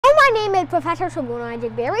My name is Professor Soborno. I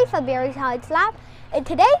did Bari from Bari Science Lab, and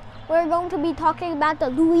today we're going to be talking about the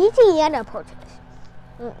Louisiana Purchase.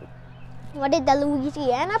 What is the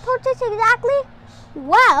Louisiana Purchase exactly?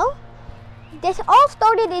 Well, this all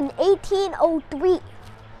started in 1803.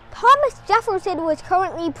 Thomas Jefferson was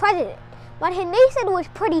currently president, but his nation was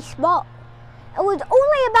pretty small. It was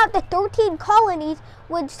only about the 13 colonies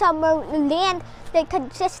with some land that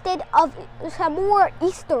consisted of some more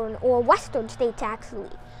eastern or western states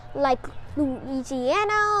actually, like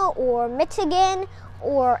Louisiana or Michigan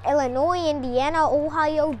or Illinois, Indiana,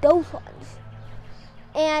 Ohio, those ones.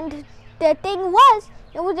 And the thing was,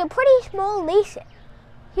 it was a pretty small nation.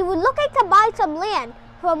 He was looking to buy some land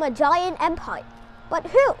from a giant empire, but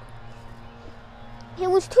who? He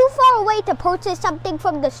was too far away to purchase something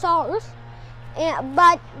from the stars.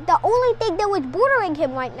 But the only thing that was bordering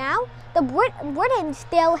him right now, the Britain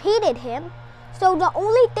still hated him. So the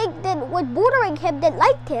only thing that was bordering him that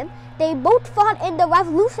liked him, they both fought in the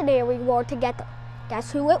Revolutionary War together.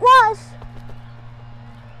 Guess who it was?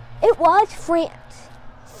 It was France.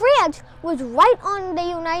 France was right on the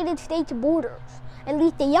United States borders, at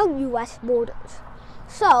least the young U.S. borders.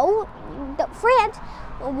 So France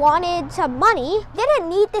wanted some money. They didn't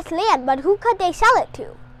need this land, but who could they sell it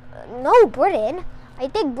to? No, Britain. I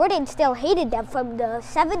think Britain still hated them from the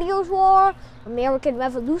 7 Years' War, American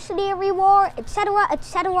Revolutionary War, etc.,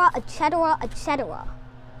 etc., etc., etc.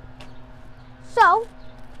 So,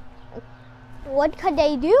 what could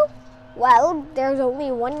they do? Well, there's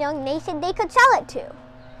only one young nation they could sell it to.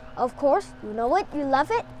 Of course, you know it, you love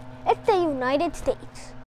it. It's the United States.